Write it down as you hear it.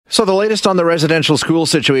So the latest on the residential school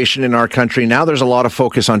situation in our country, now there's a lot of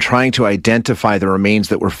focus on trying to identify the remains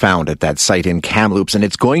that were found at that site in Kamloops, and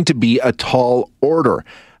it's going to be a tall order.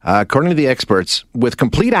 According to the experts, with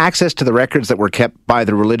complete access to the records that were kept by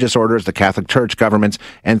the religious orders, the Catholic Church, governments,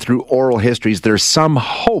 and through oral histories, there's some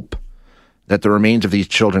hope that the remains of these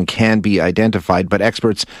children can be identified, but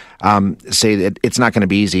experts say that it's not going to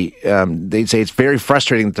be easy. They say it's very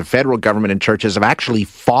frustrating that the federal government and churches have actually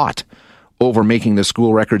fought over making the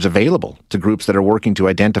school records available to groups that are working to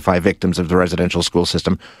identify victims of the residential school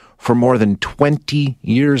system for more than 20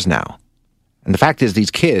 years now. And the fact is, these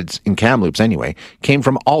kids, in Kamloops anyway, came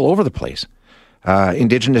from all over the place.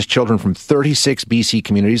 Indigenous children from 36 BC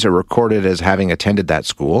communities are recorded as having attended that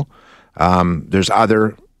school. There's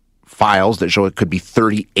other files that show it could be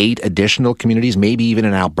 38 additional communities, maybe even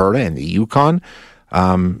in Alberta and the Yukon.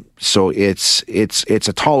 So it's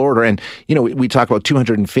a tall order. And, you know, we talk about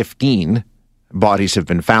 215 bodies have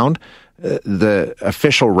been found. The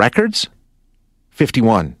official records,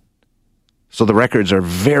 51. So the records are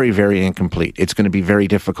very, very incomplete. It's going to be very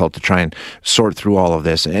difficult to try and sort through all of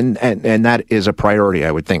this. And that is a priority,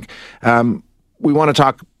 I would think. We want to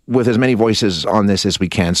talk with as many voices on this as we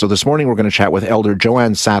can. So this morning we're going to chat with Elder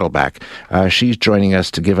Joanne Saddleback. She's joining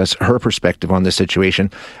us to give us her perspective on this situation.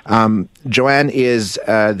 Joanne is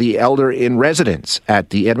the elder in residence at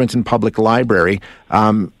the Edmonton Public Library.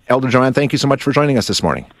 Elder Joanne, thank you so much for joining us this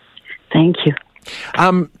morning. Thank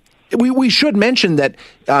you. We should mention that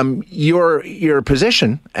your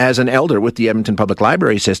position as an elder with the Edmonton Public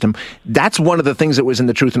Library System, that's one of the things that was in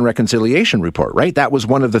the Truth and Reconciliation report, right? That was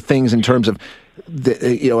one of the things in terms of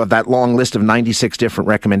of that long list of 96 different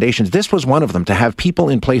recommendations. This was one of them, to have people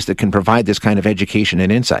in place that can provide this kind of education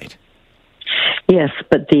and insight. Yes,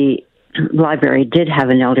 but the library did have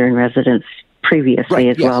an elder in residence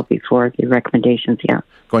previously well before the recommendations,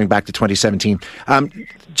 Going back to 2017.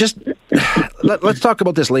 Let's talk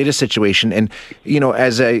about this latest situation. And, you know,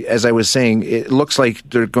 as I was saying, it looks like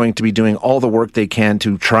they're going to be doing all the work they can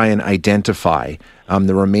to try and identify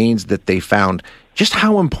the remains that they found. Just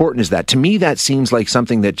how important is that? To me, that seems like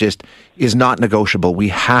something that just is not negotiable. We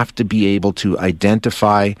have to be able to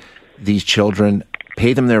identify these children,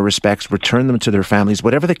 pay them their respects, return them to their families,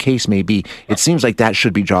 whatever the case may be. It seems like that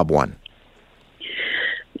should be job one.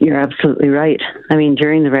 You're absolutely right. I mean,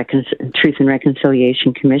 during the Truth and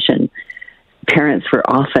Reconciliation Commission, parents were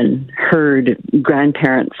often heard,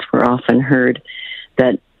 grandparents were often heard,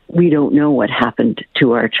 that we don't know what happened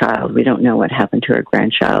to our child. We don't know what happened to our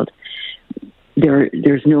grandchild.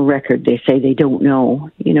 There's no record. They say they don't know.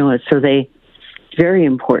 So it's very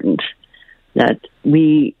important that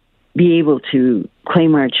we be able to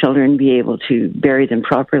claim our children, be able to bury them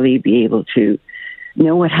properly, be able to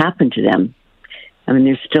know what happened to them. I mean,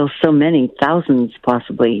 there's still so many, thousands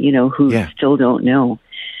possibly, who still don't know.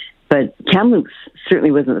 But Kamloops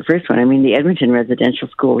certainly wasn't the first one. I mean, the Edmonton Residential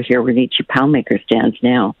School here, where Nietzsche Poundmaker stands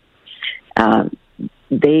now,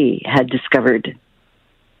 they had discovered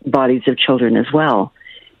bodies of children as well.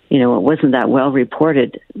 It wasn't that well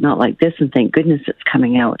reported, not like this, and thank goodness it's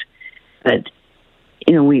coming out. But,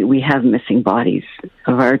 we have missing bodies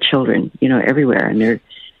of our children, everywhere, and they're...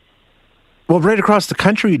 Well, right across the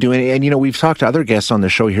country you do, and we've talked to other guests on the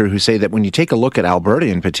show here who say that when you take a look at Alberta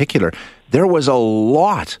in particular, there was a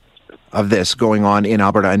lot of this going on in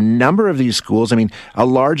Alberta. A number of these schools, a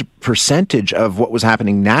large percentage of what was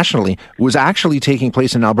happening nationally was actually taking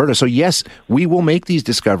place in Alberta. So yes, we will make these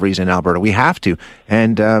discoveries in Alberta. We have to.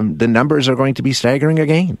 And the numbers are going to be staggering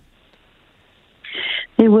again.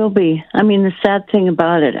 They will be. The sad thing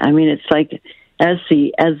about it, it's like as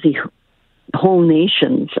the whole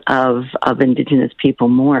nations of Indigenous people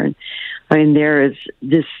mourn, there is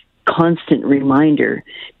this constant reminder,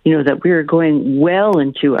 that we are going well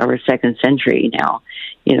into our second century now,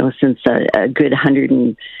 since a good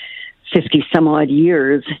 150 some odd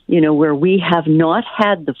years, where we have not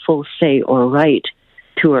had the full say or right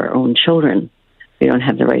to our own children. We don't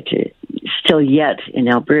have the right to, still yet in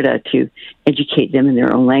Alberta, to educate them in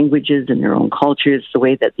their own languages and their own cultures, the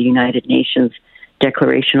way that the United Nations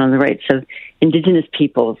Declaration on the Rights of Indigenous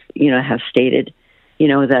Peoples, have stated,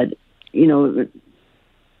 that,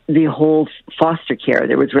 the whole foster care,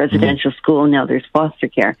 there was residential school, now there's foster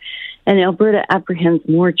care. And Alberta apprehends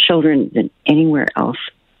more children than anywhere else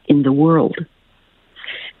in the world.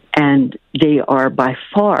 And they are by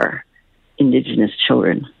far Indigenous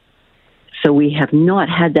children. So we have not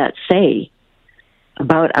had that say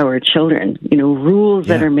about our children, rules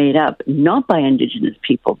that are made up, not by Indigenous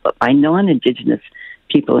people, but by non-Indigenous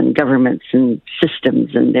people in governments and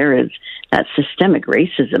systems. And there is that systemic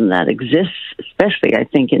racism that exists, especially, I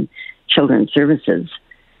think, in children's services.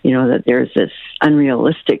 that there's this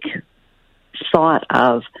unrealistic thought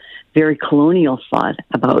of very colonial thought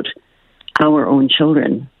about our own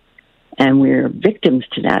children. And we're victims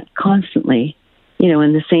to that constantly,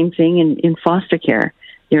 and the same thing in foster care.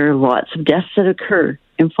 There are lots of deaths that occur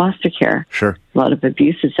in foster care. Sure. A lot of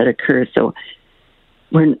abuses that occur. So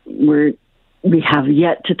we have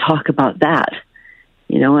yet to talk about that,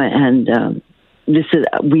 and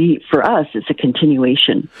for us, it's a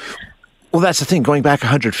continuation. Well, that's the thing, going back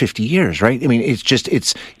 150 years, right? I mean,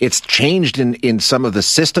 it's changed in some of the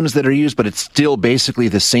systems that are used, but it's still basically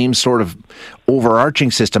the same sort of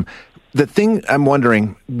overarching system. The thing I'm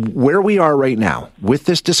wondering, where we are right now with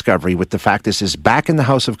this discovery, with the fact this is back in the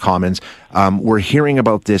House of Commons, we're hearing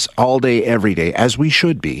about this all day, every day, as we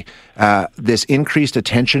should be, this increased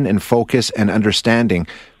attention and focus and understanding.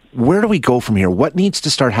 Where do we go from here? What needs to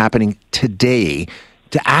start happening today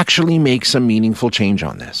to actually make some meaningful change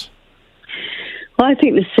on this? Well, I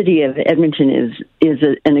think the city of Edmonton is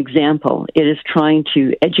an example. It is trying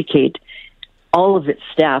to educate all of its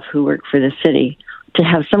staff who work for the city to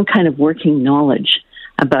have some kind of working knowledge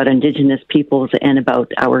about Indigenous peoples and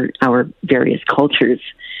about our various cultures.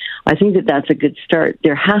 I think that's a good start.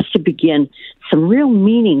 There has to begin some real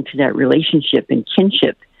meaning to that relationship and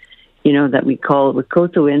kinship, that we call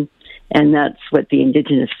Wikotuin, and that's what the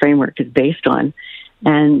Indigenous framework is based on,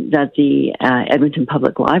 and that the Edmonton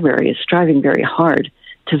Public Library is striving very hard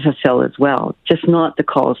to fulfill as well. Just not the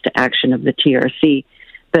calls to action of the TRC,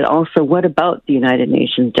 but also what about the United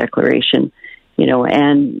Nations Declaration,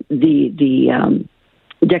 and the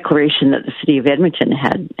declaration that the city of Edmonton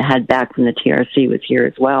had back when the TRC was here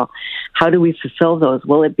as well. How do we fulfill those?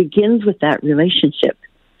 Well, it begins with that relationship.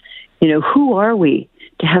 Who are we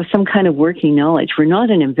to have some kind of working knowledge? We're not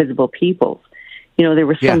an invisible people. There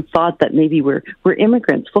was some thought that maybe we're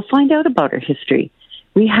immigrants. We'll find out about our history.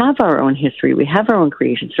 We have our own history. We have our own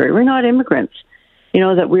creation story. We're not immigrants.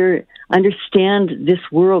 That we understand this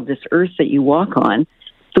world, this earth that you walk on,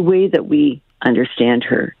 the way that we understand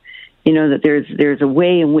her. That there's a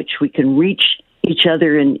way in which we can reach each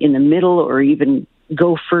other in the middle or even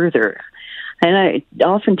go further. And I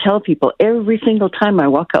often tell people every single time I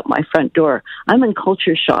walk out my front door, I'm in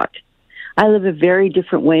culture shock. I live a very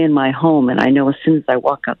different way in my home, and I know as soon as I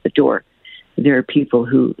walk out the door, there are people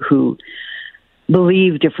who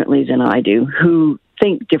believe differently than I do, who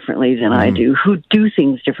think differently than I do, who do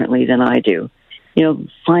things differently than I do.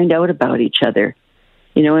 Find out about each other.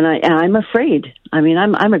 And I'm afraid. I mean,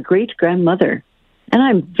 I'm a great grandmother, and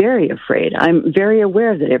I'm very afraid. I'm very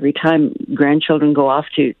aware that every time grandchildren go off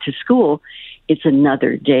to school, it's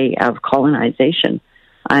another day of colonization.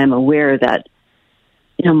 I am aware that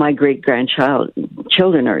my great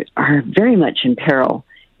grandchildren are very much in peril,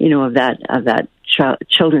 of that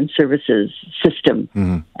children's services system,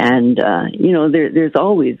 and there's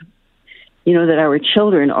always, that our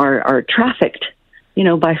children are trafficked.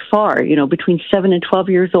 By far, between 7 and 12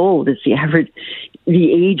 years old is the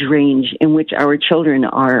age range in which our children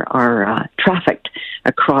are trafficked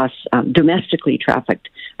across, domestically trafficked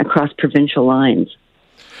across provincial lines.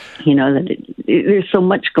 There's so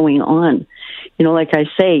much going on. Like I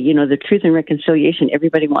say, the Truth and Reconciliation,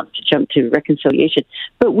 everybody wants to jump to reconciliation,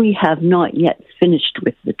 but we have not yet finished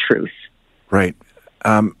with the truth. Right.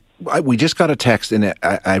 We just got a text, and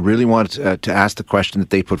I really want to ask the question that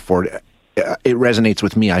they put forward. It resonates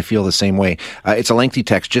with me. I feel the same way. It's a lengthy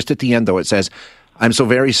text. Just at the end, though, it says, "I'm so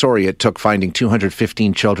very sorry it took finding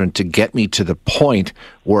 215 children to get me to the point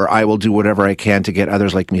where I will do whatever I can to get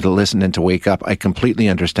others like me to listen and to wake up. I completely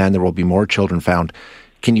understand there will be more children found.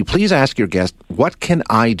 Can you please ask your guest, what can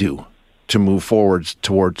I do to move forwards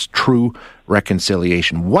towards true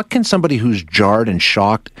reconciliation? What can somebody who's jarred and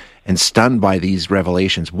shocked and stunned by these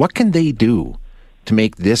revelations, what can they do to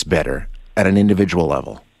make this better at an individual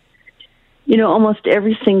level?" Almost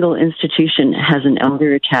every single institution has an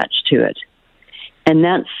elder attached to it. And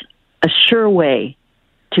that's a sure way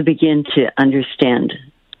to begin to understand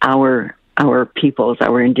our peoples,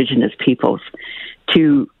 our Indigenous peoples,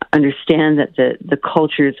 to understand that the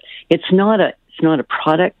cultures, it's not a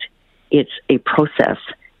product, it's a process.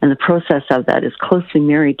 And the process of that is closely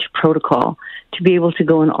married to protocol to be able to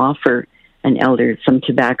go and offer an elder some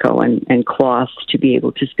tobacco and cloth to be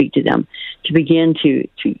able to speak to them, to begin to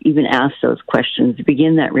even ask those questions, to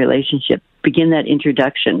begin that relationship, begin that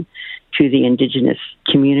introduction to the Indigenous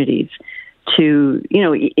communities.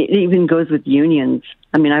 It even goes with unions.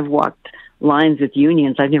 I mean, I've walked lines with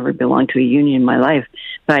unions. I've never belonged to a union in my life.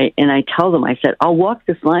 And I tell them, I said, I'll walk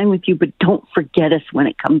this line with you, but don't forget us when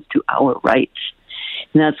it comes to our rights.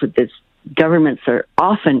 And that's what this governments are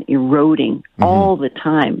often eroding all the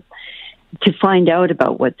time. To find out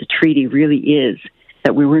about what the treaty really is,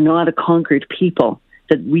 that we were not a conquered people,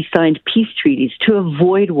 that we signed peace treaties to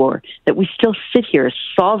avoid war, that we still sit here as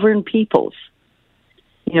sovereign peoples,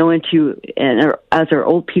 and as our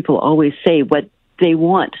old people always say, what they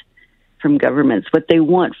want from governments, what they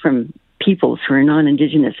want from peoples who are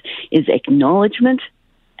non-Indigenous is acknowledgement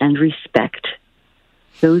and respect.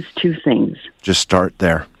 Those two things. Just start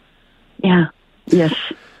there. Yeah. Yes.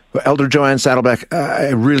 Well, Elder Joanne Saddleback,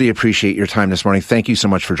 I really appreciate your time this morning. Thank you so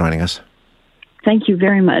much for joining us. Thank you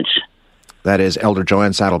very much. That is Elder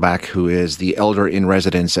Joanne Saddleback, who is the elder in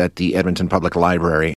residence at the Edmonton Public Library.